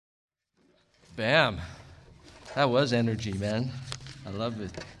Bam. That was energy, man. I love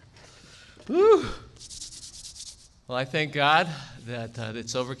it. Woo. Well, I thank God that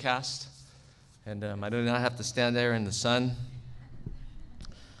it's overcast, and I do not have to stand there in the sun.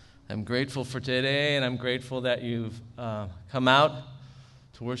 I'm grateful for today, and I'm grateful that you've come out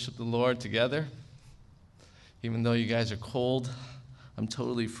to worship the Lord together. Even though you guys are cold, I'm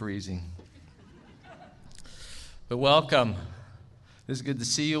totally freezing. But welcome. It's good to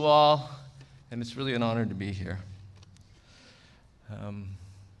see you all, and it's really an honor to be here.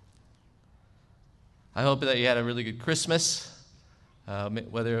 I hope that you had a really good Christmas,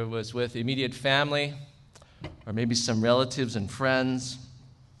 whether it was with immediate family or maybe some relatives and friends.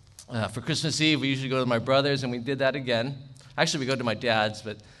 For Christmas Eve, we usually go to my brother's, and we did that again. Actually, we go to my dad's,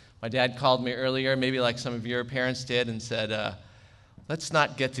 but my dad called me earlier, maybe like some of your parents did, and said, let's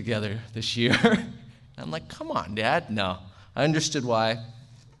not get together this year. I'm like, come on, Dad. No. I understood why.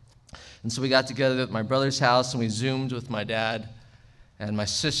 And so we got together at my brother's house, and we Zoomed with my dad and my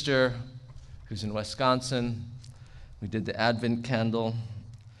sister, who's in Wisconsin. We did the Advent candle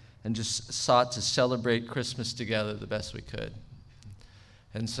and just sought to celebrate Christmas together the best we could.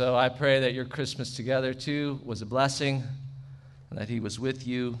 And so I pray that your Christmas together, too, was a blessing, and that he was with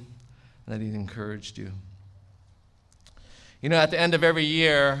you, and that he encouraged you. You know, at the end of every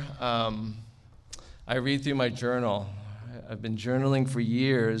year, I read through my journal. I've been journaling for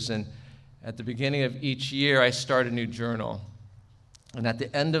years, and at the beginning of each year, I start a new journal. And at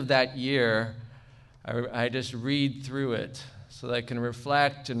the end of that year, I just read through it so that I can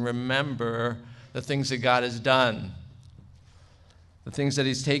reflect and remember the things that God has done, the things that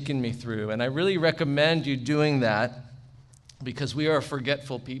he's taken me through. And I really recommend you doing that because we are a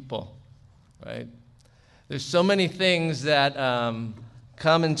forgetful people, right? There's so many things that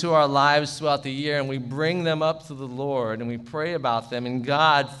come into our lives throughout the year, and we bring them up to the Lord, and we pray about them, and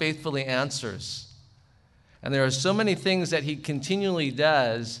God faithfully answers. And there are so many things that he continually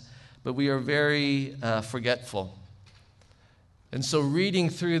does, but we are very forgetful. And so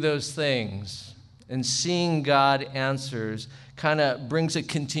reading through those things and seeing God answers kind of brings a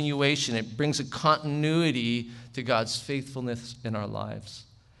continuation. It brings a continuity to God's faithfulness in our lives.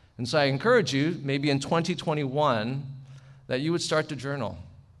 And so I encourage you, maybe in 2021, that you would start to journal.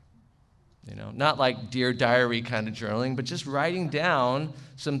 You know, not like Dear Diary kind of journaling, but just writing down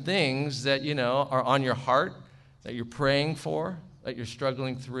some things that, you know, are on your heart, that you're praying for, that you're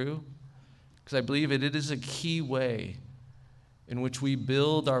struggling through. Because I believe it is a key way in which we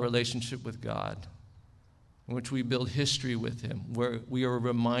build our relationship with God, in which we build history with him, where we are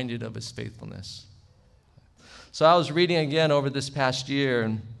reminded of his faithfulness. So I was reading again over this past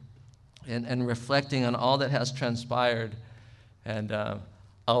year and reflecting on all that has transpired, and a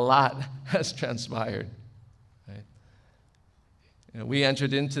lot has transpired. Right? You know, we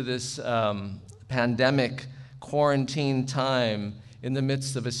entered into this pandemic quarantine time in the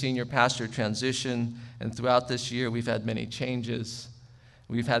midst of a senior pastor transition, and throughout this year we've had many changes.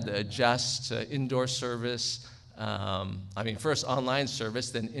 We've had to adjust to indoor service, first online service,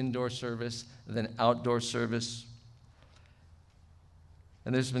 then indoor service, then outdoor service.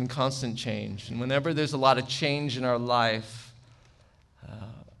 And there's been constant change. And whenever there's a lot of change in our life,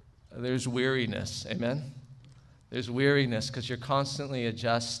 there's weariness. Amen? There's weariness because you're constantly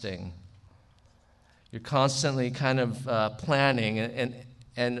adjusting. You're constantly kind of planning.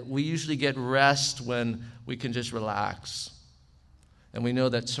 And we usually get rest when we can just relax. And we know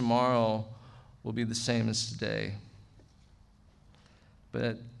that tomorrow will be the same as today.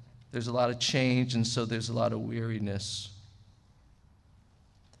 But there's a lot of change, and so there's a lot of weariness.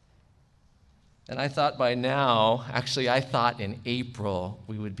 And I thought by now, actually I thought in April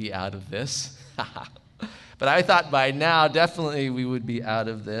we would be out of this. But I thought by now definitely we would be out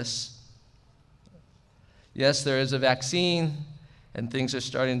of this. Yes, there is a vaccine and things are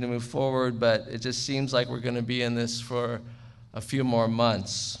starting to move forward, but it just seems like we're going to be in this for a few more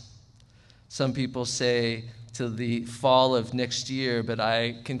months. Some people say till the fall of next year, but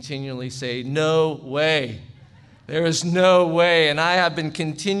I continually say, no way. There is no way. And I have been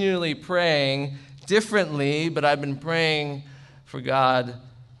continually praying differently, but I've been praying for God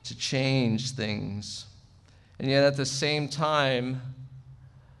to change things. And yet at the same time,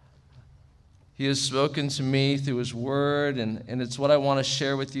 he has spoken to me through his word, and it's what I want to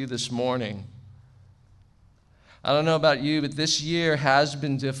share with you this morning. I don't know about you, but this year has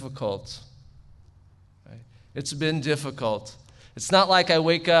been difficult. Right? It's been difficult. It's not like I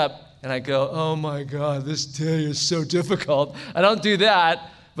wake up and I go, oh my God, this day is so difficult. I don't do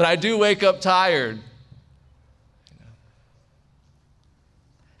that, but I do wake up tired.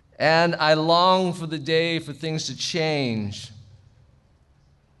 And I long for the day for things to change.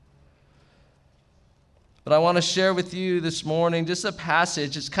 But I want to share with you this morning just a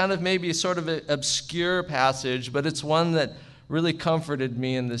passage. It's kind of maybe sort of an obscure passage, but it's one that really comforted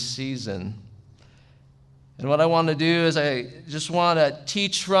me in this season. And what I want to do is I just want to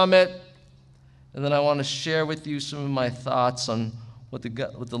teach from it, and then I want to share with you some of my thoughts on what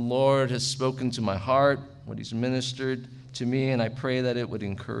the Lord has spoken to my heart, what he's ministered to me, and I pray that it would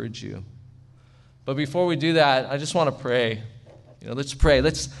encourage you. But before we do that, I just want to pray. Let's pray.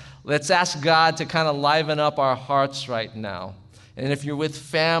 Let's ask God to kind of liven up our hearts right now. And if you're with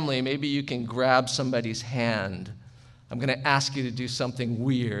family, maybe you can grab somebody's hand. I'm going to ask you to do something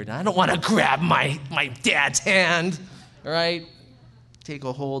weird. I don't want to grab my dad's hand, all right? Take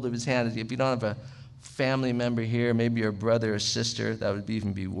a hold of his hand. If you don't have a family member here, maybe your brother or sister, that would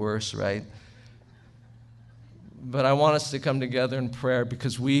even be worse, right? But I want us to come together in prayer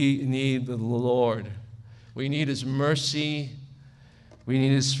because we need the Lord. We need his mercy. We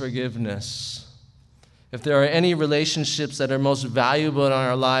need his forgiveness. If there are any relationships that are most valuable in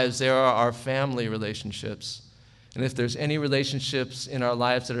our lives, they are our family relationships. And if there's any relationships in our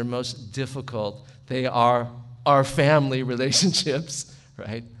lives that are most difficult, they are our family relationships,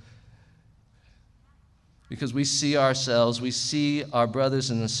 right? Because we see ourselves, we see our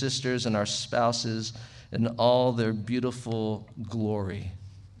brothers and sisters and our spouses in all their beautiful glory.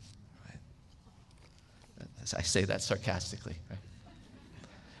 Right? I say that sarcastically. Right?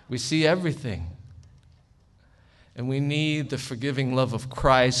 We see everything. And we need the forgiving love of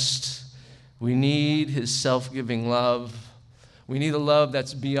Christ. We need his self-giving love. We need a love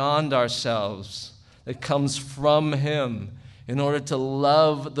that's beyond ourselves, that comes from him in order to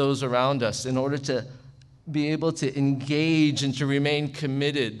love those around us, in order to be able to engage and to remain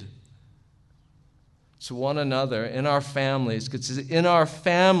committed to one another in our families, because it's in our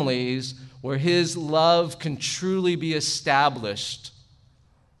families where his love can truly be established.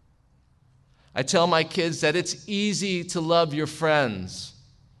 I tell my kids that it's easy to love your friends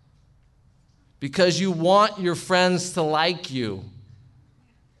because you want your friends to like you,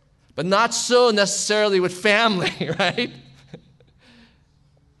 but not so necessarily with family, right?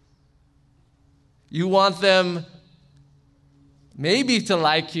 You want them maybe to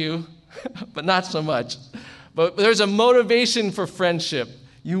like you, but not so much. But there's a motivation for friendship.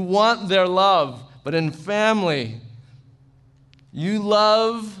 You want their love, but in family, you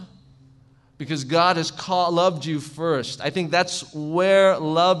love because God has loved you first. I think that's where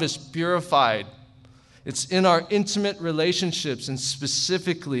love is purified. It's in our intimate relationships and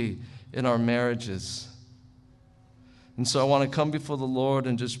specifically in our marriages. And so I want to come before the Lord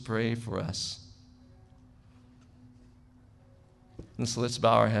and just pray for us. And so let's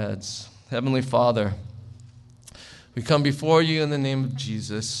bow our heads. Heavenly Father, we come before you in the name of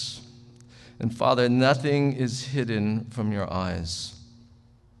Jesus. And Father, nothing is hidden from your eyes.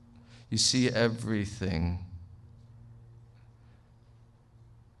 You see everything.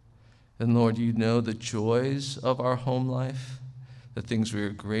 And Lord, you know the joys of our home life, the things we are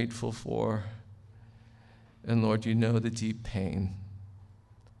grateful for. And Lord, you know the deep pain,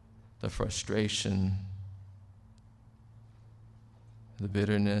 the frustration, the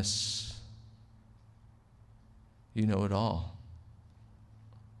bitterness. You know it all.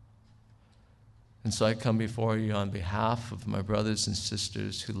 And so I come before you on behalf of my brothers and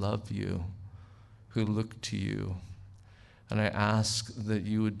sisters who love you, who look to you. And I ask that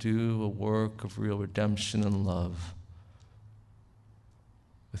you would do a work of real redemption and love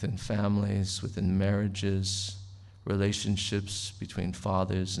within families, within marriages, relationships between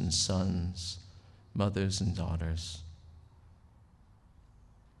fathers and sons, mothers and daughters.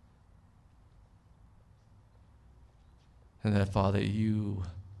 And that, Father, you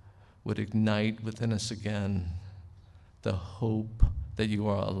would ignite within us again the hope that you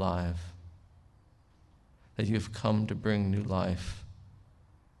are alive, that you have come to bring new life,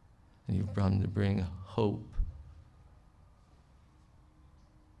 and you've come to bring hope.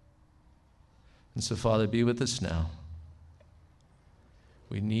 And so, Father, be with us now.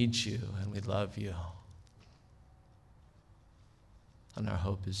 We need you and we love you. And our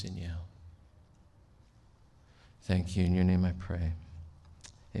hope is in you. Thank you. In your name I pray.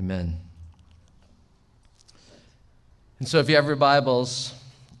 Amen. And so if you have your Bibles,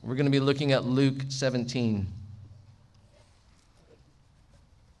 we're going to be looking at Luke 17.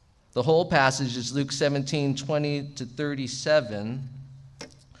 The whole passage is Luke 17, 20 to 37.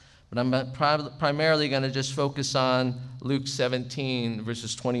 But I'm primarily going to just focus on Luke 17,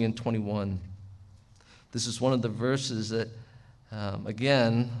 verses 20 and 21. This is one of the verses that,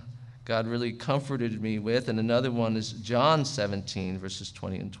 again, God really comforted me with. And another one is John 17, verses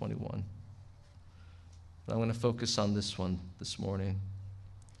 20 and 21. But I'm going to focus on this one this morning.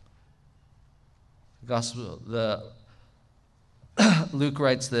 Luke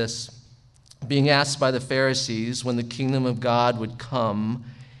writes this, being asked by the Pharisees when the kingdom of God would come,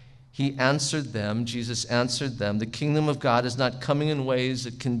 he answered them, Jesus answered them, the kingdom of God is not coming in ways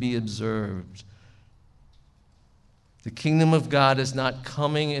that can be observed. The kingdom of God is not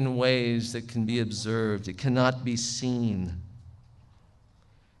coming in ways that can be observed. It cannot be seen.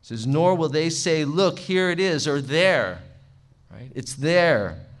 It says, nor will they say, look, here it is, or there. Right? It's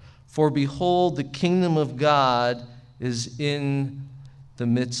there. For behold, the kingdom of God is in the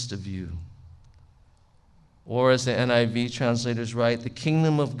midst of you. Or as the NIV translators write, the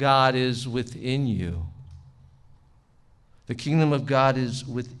kingdom of God is within you. The kingdom of God is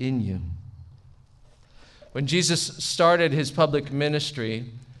within you. When Jesus started his public ministry,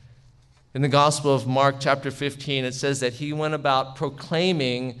 in the Gospel of Mark chapter 15, it says that he went about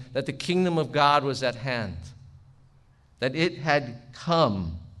proclaiming that the kingdom of God was at hand, that it had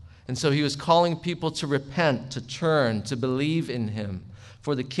come. And so he was calling people to repent, to turn, to believe in him,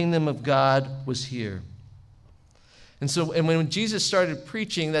 for the kingdom of God was here. And when Jesus started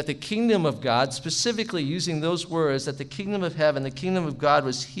preaching that the kingdom of God, specifically using those words, that the kingdom of heaven, the kingdom of God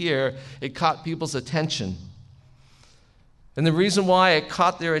was here, it caught people's attention. And the reason why it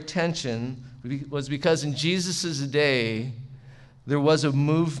caught their attention was because in Jesus' day, there was a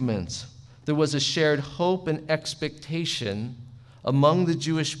movement, there was a shared hope and expectation among the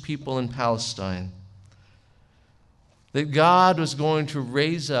Jewish people in Palestine that God was going to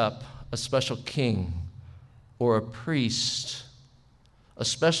raise up a special king, or a priest, a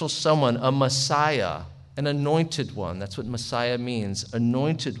special someone, a Messiah, an anointed one. That's what Messiah means,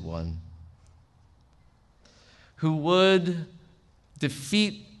 anointed one, who would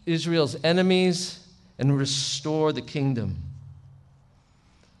defeat Israel's enemies and restore the kingdom.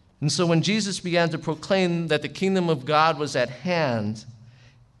 And so when Jesus began to proclaim that the kingdom of God was at hand,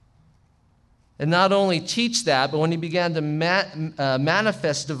 and not only teach that, but when he began to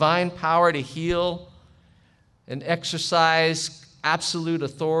manifest divine power to heal and exercise absolute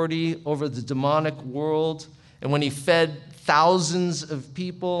authority over the demonic world, and when he fed thousands of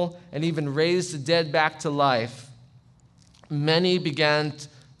people and even raised the dead back to life, many began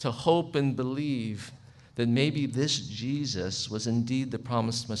to hope and believe that maybe this Jesus was indeed the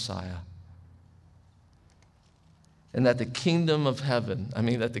promised Messiah. And that the kingdom of heaven,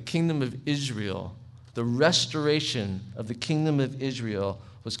 that the kingdom of Israel, the restoration of the kingdom of Israel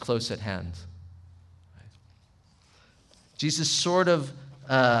was close at hand. Jesus sort of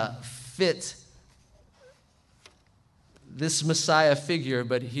fit this Messiah figure,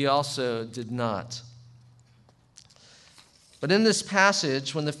 but he also did not. But in this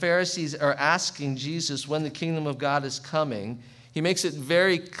passage, when the Pharisees are asking Jesus when the kingdom of God is coming, he makes it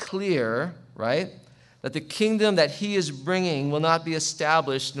very clear, right, that the kingdom that he is bringing will not be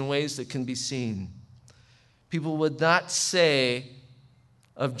established in ways that can be seen. People would not say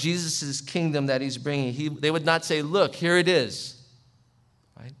of Jesus' kingdom that he's bringing, they would not say, look, here it is.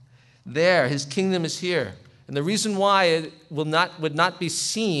 Right? There, his kingdom is here. And the reason why it would not be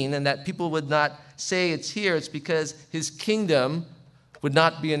seen and that people would not say it's here, it's because his kingdom would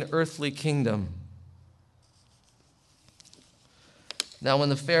not be an earthly kingdom. Now, when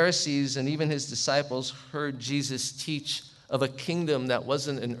the Pharisees and even his disciples heard Jesus teach of a kingdom that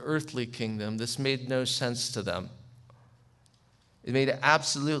wasn't an earthly kingdom, this made no sense to them. It made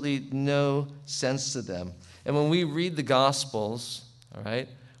absolutely no sense to them. And when we read the Gospels, all right,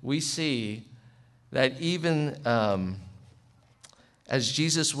 we see that even as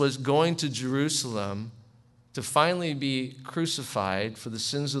Jesus was going to Jerusalem to finally be crucified for the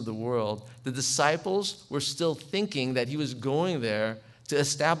sins of the world, the disciples were still thinking that he was going there to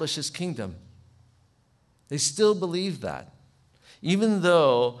establish his kingdom. They still believed that, even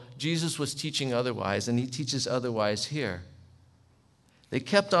though Jesus was teaching otherwise, and he teaches otherwise here. They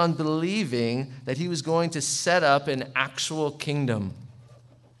kept on believing that he was going to set up an actual kingdom.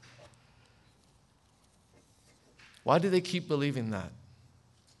 Why do they keep believing that?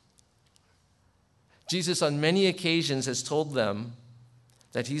 Jesus on many occasions has told them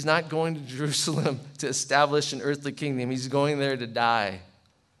that he's not going to Jerusalem to establish an earthly kingdom. He's going there to die.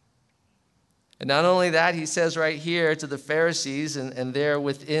 And not only that, he says right here to the Pharisees, and they're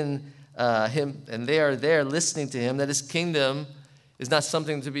within him, and they are there listening to him, that his kingdom is not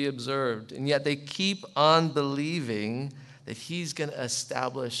something to be observed. And yet they keep on believing that he's going to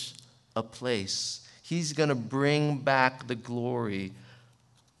establish a place. He's going to bring back the glory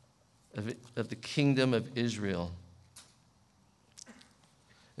of the kingdom of Israel.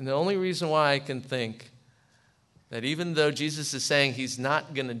 And the only reason why I can think that even though Jesus is saying he's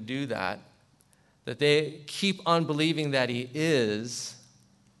not going to do that they keep on believing that he is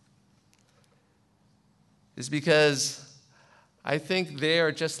is because I think they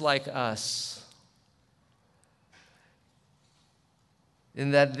are just like us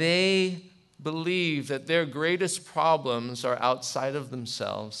in that they believe that their greatest problems are outside of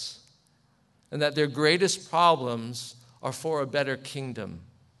themselves and that their greatest problems are for a better kingdom.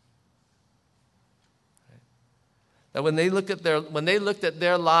 That when they looked at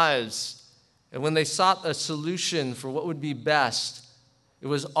their lives and when they sought a solution for what would be best, it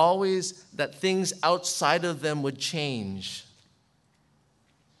was always that things outside of them would change.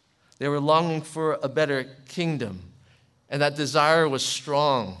 They were longing for a better kingdom, and that desire was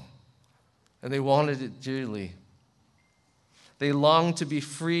strong, and they wanted it dearly. They longed to be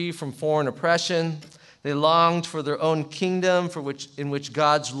free from foreign oppression. They longed for their own kingdom, in which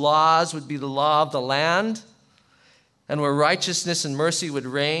God's laws would be the law of the land, and where righteousness and mercy would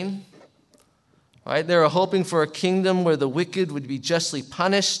reign. Right? They were hoping for a kingdom where the wicked would be justly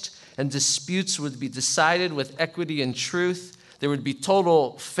punished and disputes would be decided with equity and truth. There would be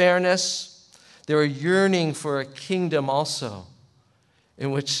total fairness. They were yearning for a kingdom also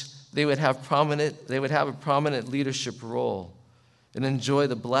in which they would have a prominent leadership role and enjoy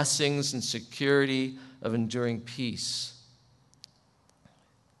the blessings and security of enduring peace.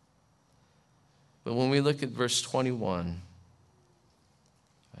 But when we look at verse 21,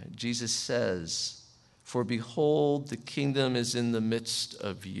 Jesus says, "For behold, the kingdom is in the midst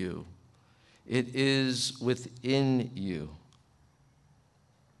of you. It is within you."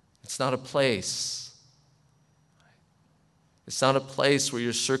 It's not a place. It's not a place where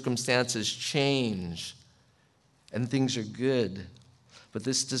your circumstances change and things are good. But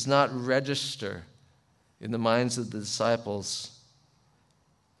this does not register in the minds of the disciples.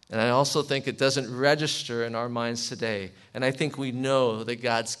 And I also think it doesn't register in our minds today. And I think we know that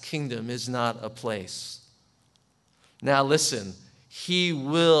God's kingdom is not a place. Now listen, He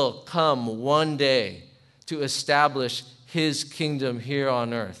will come one day to establish His kingdom here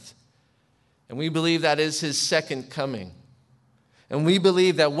on earth. And we believe that is His second coming. And we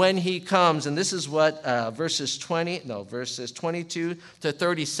believe that when He comes, and this is what verses 22 to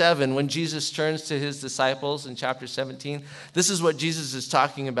 37, when Jesus turns to His disciples in chapter 17, this is what Jesus is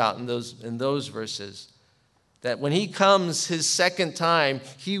talking about in those verses. That when He comes His second time,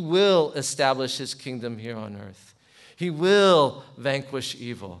 He will establish His kingdom here on earth. He will vanquish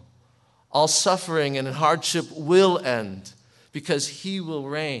evil. All suffering and hardship will end because He will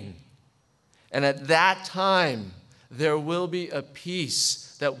reign. And at that time, there will be a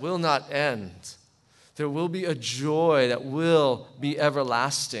peace that will not end. There will be a joy that will be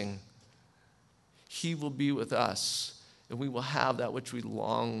everlasting. He will be with us, and we will have that which we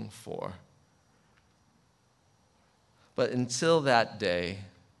long for. But until that day,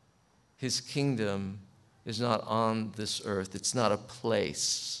 His kingdom is not on this earth. It's not a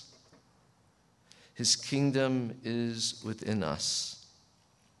place. His kingdom is within us.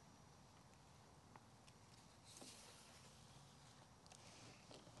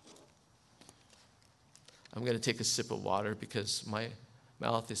 I'm going to take a sip of water because my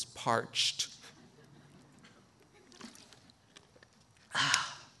mouth is parched.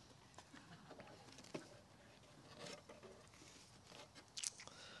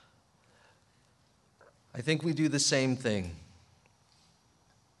 I think we do the same thing.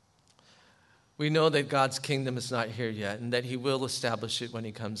 We know that God's kingdom is not here yet and that He will establish it when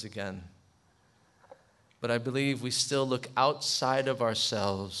He comes again. But I believe we still look outside of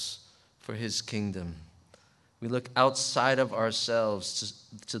ourselves for His kingdom. We look outside of ourselves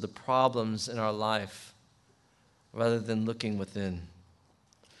to the problems in our life rather than looking within.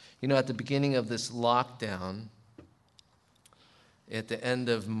 You know, at the beginning of this lockdown, at the end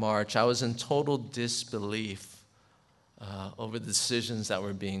of March, I was in total disbelief over the decisions that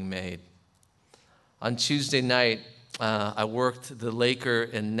were being made. On Tuesday night, I worked the Laker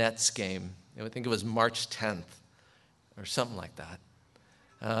and Nets game. I think it was March 10th or something like that.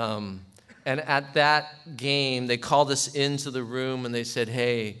 And at that game, they called us into the room and they said,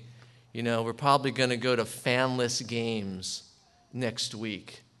 "Hey, you know, we're probably going to go to fanless games next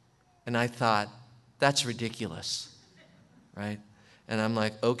week." And I thought, that's ridiculous, right? And I'm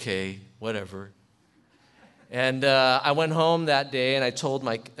like, okay, whatever. And I went home that day and I told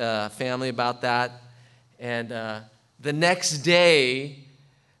my family about that. And the next day,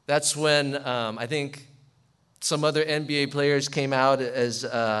 that's when I think some other NBA players came out as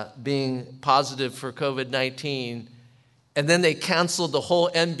being positive for COVID-19, and then they canceled the whole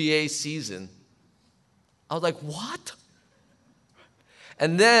NBA season. I was like, what?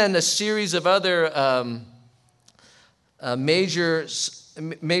 And then a series of other major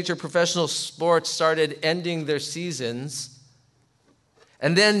professional sports started ending their seasons.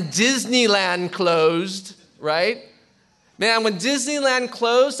 And then Disneyland closed. right? Man, when Disneyland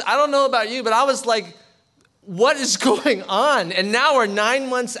closed, I don't know about you, but I was like, what is going on? And now we're 9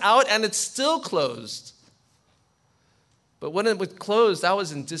 months out and it's still closed. But when it was closed, I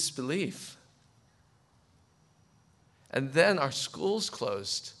was in disbelief. And then our schools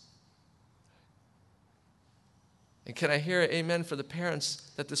closed. And can I hear an amen for the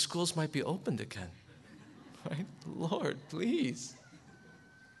parents that the schools might be opened again? Right? Lord, please.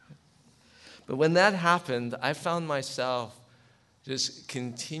 But when that happened, I found myself just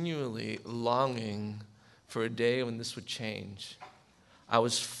continually longing for a day when this would change. I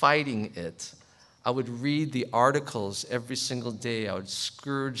was fighting it. I would read the articles every single day. I would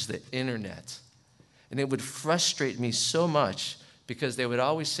scourge the internet. And it would frustrate me so much because they would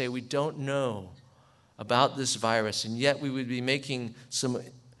always say, we don't know about this virus. And yet we would be making some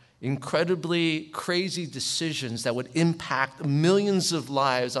incredibly crazy decisions that would impact millions of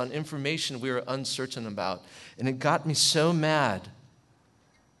lives on information we were uncertain about. And it got me so mad.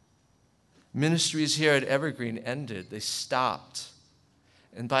 Ministries here at Evergreen ended. They stopped.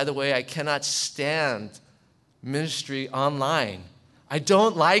 And by the way, I cannot stand ministry online. I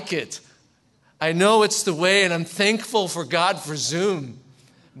don't like it. I know it's the way, and I'm thankful for God for Zoom.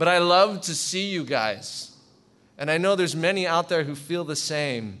 But I love to see you guys. And I know there's many out there who feel the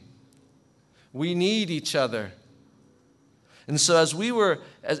same. We need each other. And so as we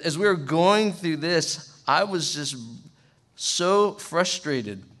were going through this, I was just so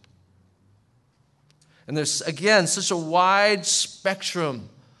frustrated. And there's, again, such a wide spectrum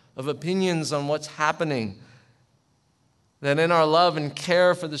of opinions on what's happening that in our love and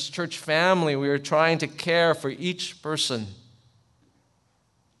care for this church family, we are trying to care for each person.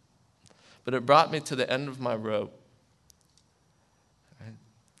 But it brought me to the end of my rope.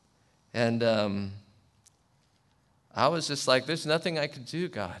 And I was just like, there's nothing I could do,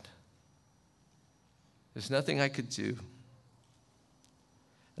 God. There's nothing I could do.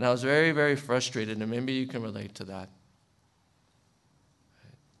 And I was very, very frustrated, and maybe you can relate to that.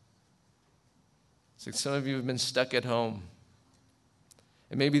 It's like some of you have been stuck at home.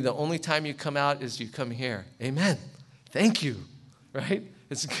 And maybe the only time you come out is you come here. Amen. Thank you. Right?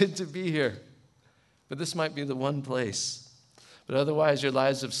 It's good to be here. But this might be the one place. But otherwise, your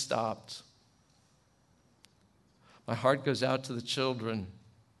lives have stopped. My heart goes out to the children.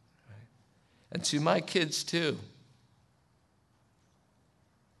 Right? And to my kids, too.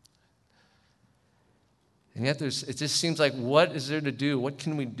 And yet it just seems like, what is there to do? What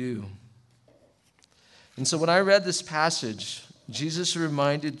can we do? And so when I read this passage, Jesus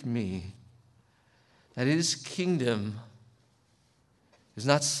reminded me that his kingdom is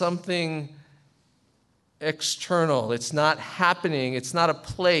not something external. It's not happening. It's not a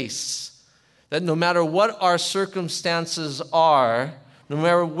place. That no matter what our circumstances are, no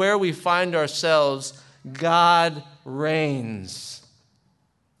matter where we find ourselves, God reigns.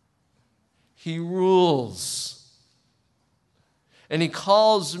 He rules. And he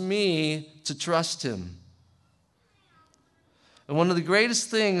calls me to trust him. And one of the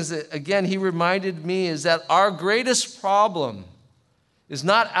greatest things that, again, he reminded me is that our greatest problem is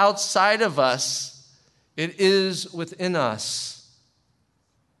not outside of us, it is within us.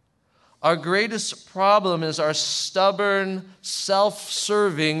 Our greatest problem is our stubborn,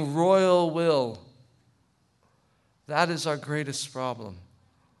 self-serving royal will. That is our greatest problem.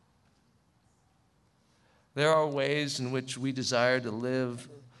 There are ways in which we desire to live,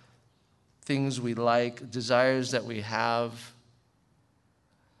 things we like, desires that we have,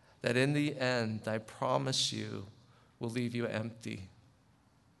 that in the end, I promise you, will leave you empty.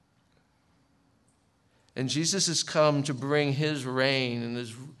 And Jesus has come to bring his reign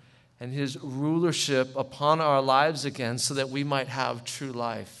and his rulership upon our lives again so that we might have true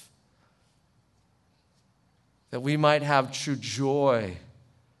life, that we might have true joy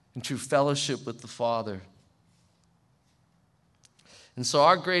and true fellowship with the Father. And so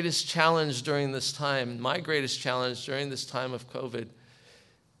our greatest challenge during this time, my greatest challenge during this time of COVID,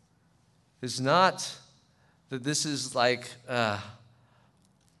 is not that this is like,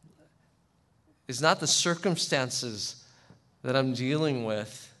 is not the circumstances that I'm dealing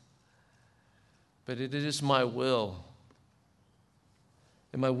with, but it is my will.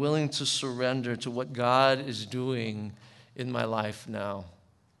 Am I willing to surrender to what God is doing in my life now?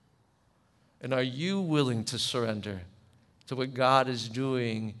 And are you willing to surrender to what God is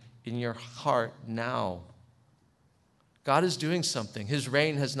doing in your heart now? God is doing something. His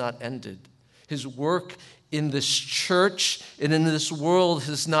reign has not ended. His work in this church and in this world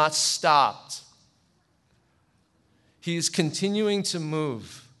has not stopped. He is continuing to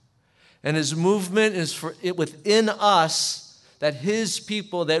move. And his movement is for it within us that his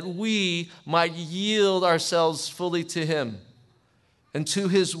people, that we might yield ourselves fully to him and to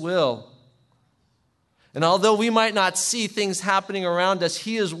his will. And although we might not see things happening around us,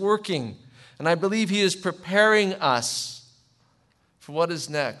 he is working. And I believe he is preparing us for what is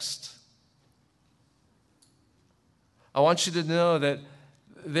next. I want you to know that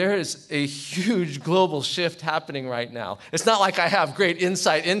there is a huge global shift happening right now. It's not like I have great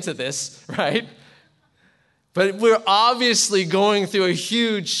insight into this, right? But we're obviously going through a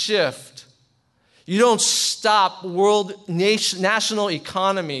huge shift. You don't stop national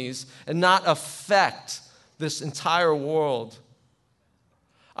economies and not affect this entire world.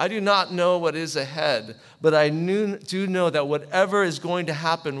 I do not know what is ahead, but I do know that whatever is going to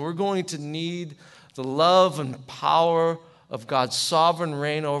happen, we're going to need the love and power of God's sovereign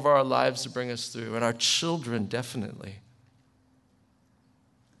reign over our lives to bring us through, and our children definitely.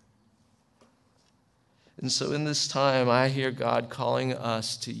 And so in this time, I hear God calling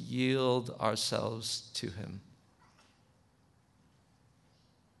us to yield ourselves to him.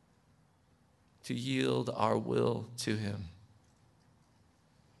 To yield our will to him.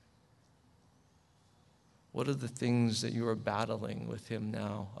 What are the things that you are battling with him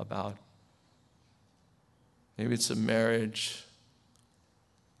now about? Maybe it's a marriage.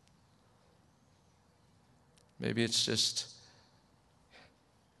 Maybe it's just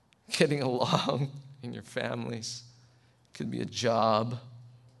getting along in your families. It could be a job.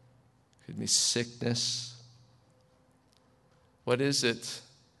 It could be sickness. What is it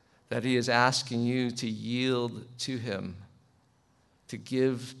that he is asking you to yield to him, to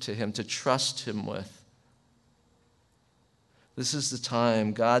give to him, to trust him with? This is the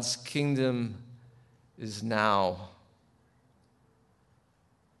time. God's kingdom is now.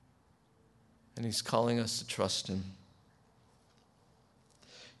 And he's calling us to trust him.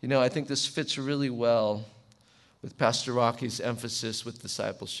 You know, I think this fits really well with Pastor Rocky's emphasis with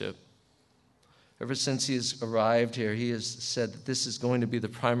discipleship. Ever since he has arrived here, he has said that this is going to be the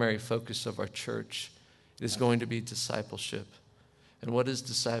primary focus of our church. It is going to be discipleship. And what is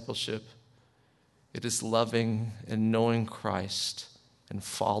discipleship? It is loving and knowing Christ and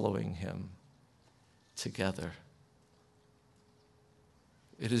following him together.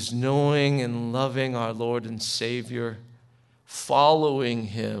 It is knowing and loving our Lord and Savior, following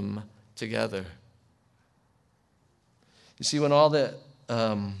him together. You see, when all the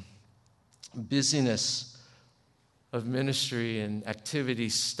busyness of ministry and activity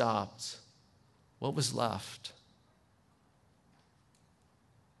stopped, what was left?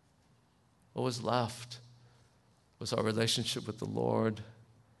 What was left was our relationship with the Lord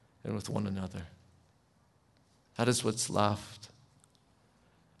and with one another. That is what's left.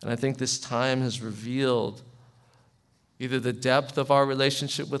 And I think this time has revealed either the depth of our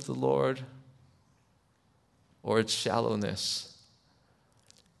relationship with the Lord or its shallowness.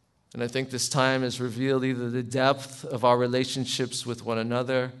 And I think this time has revealed either the depth of our relationships with one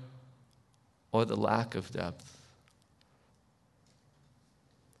another or the lack of depth.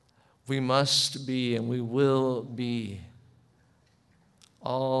 We must be and we will be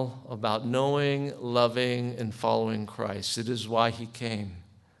all about knowing, loving, and following Christ. It is why he came.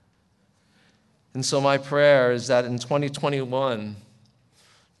 And so my prayer is that in 2021,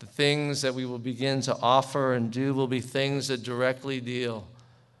 the things that we will begin to offer and do will be things that directly deal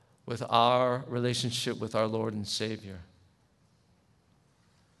with our relationship with our Lord and Savior.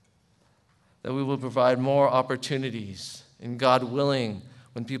 That we will provide more opportunities, and God willing,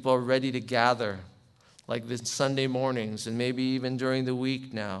 when people are ready to gather, like this Sunday mornings and maybe even during the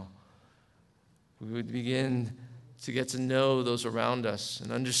week now, we would begin to get to know those around us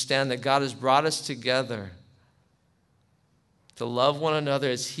and understand that God has brought us together to love one another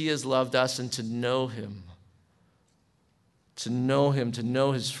as he has loved us and to know him. To know him, to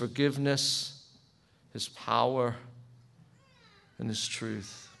know his forgiveness, his power, and his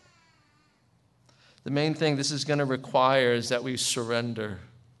truth. The main thing this is going to require is that we surrender.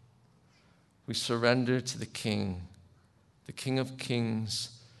 We surrender to the King of Kings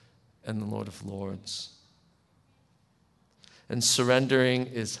and the Lord of Lords. And surrendering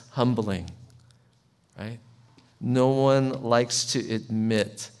is humbling, right? No one likes to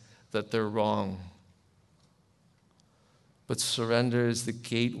admit that they're wrong. But surrender is the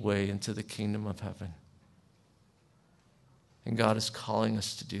gateway into the kingdom of heaven. And God is calling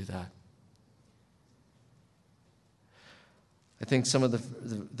us to do that. I think some of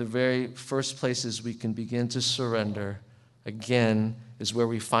the very first places we can begin to surrender, again, is where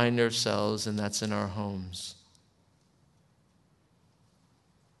we find ourselves, and that's in our homes.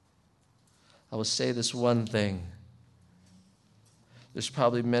 I will say this one thing. There's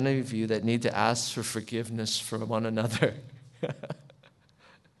probably many of you that need to ask for forgiveness for one another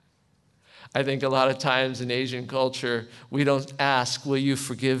I think a lot of times in Asian culture, we don't ask, will you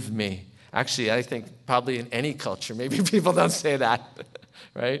forgive me? Actually, I think probably in any culture, maybe people don't say that,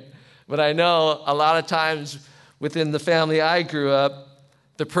 right? But I know a lot of times within the family I grew up,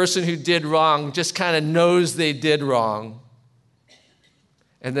 the person who did wrong just kind of knows they did wrong.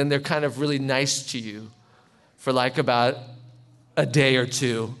 And then they're kind of really nice to you for like about a day or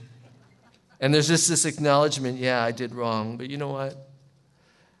two. And there's just this acknowledgement, yeah, I did wrong. But you know what?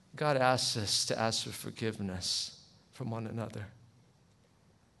 God asks us to ask for forgiveness from one another.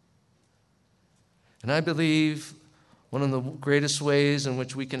 And I believe one of the greatest ways in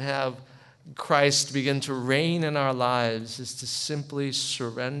which we can have Christ begin to reign in our lives is to simply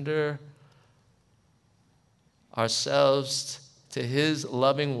surrender ourselves to his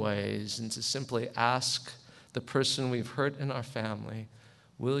loving ways and to simply ask the person we've hurt in our family,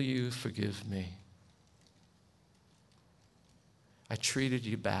 will you forgive me? I treated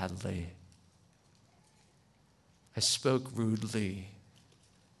you badly. I spoke rudely.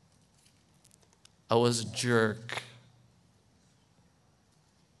 I was a jerk.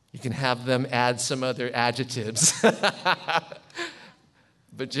 You can have them add some other adjectives.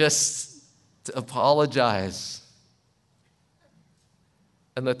 But just to apologize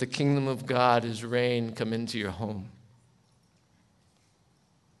and let the kingdom of God, his reign, come into your home.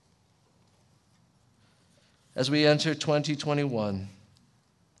 As we enter 2021,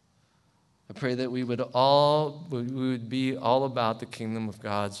 I pray that we would be all about the kingdom of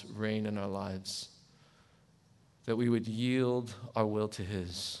God's reign in our lives, that we would yield our will to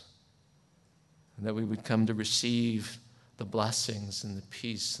his, and that we would come to receive the blessings and the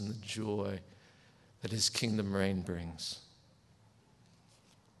peace and the joy that his kingdom reign brings.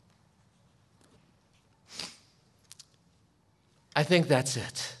 I think that's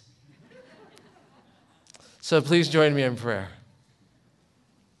it. So please join me in prayer.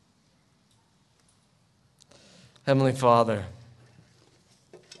 Heavenly Father,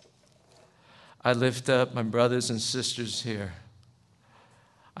 I lift up my brothers and sisters here.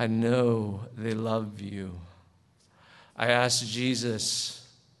 I know they love you. I ask Jesus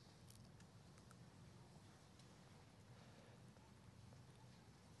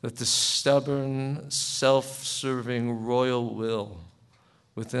that the stubborn, self-serving royal will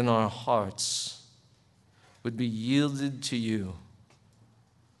within our hearts would be yielded to you,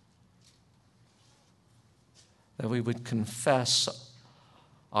 that we would confess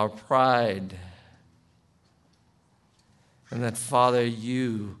our pride, and that, Father,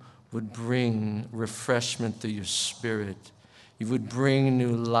 you would bring refreshment through your Spirit. You would bring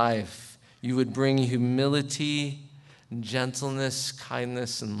new life. You would bring humility, gentleness,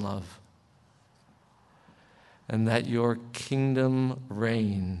 kindness, and love. And that your kingdom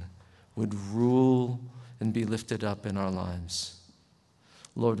reign would rule and be lifted up in our lives.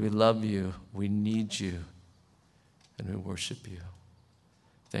 Lord, we love you, we need you, and we worship you.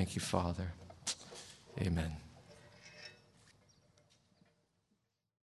 Thank you, Father. Amen.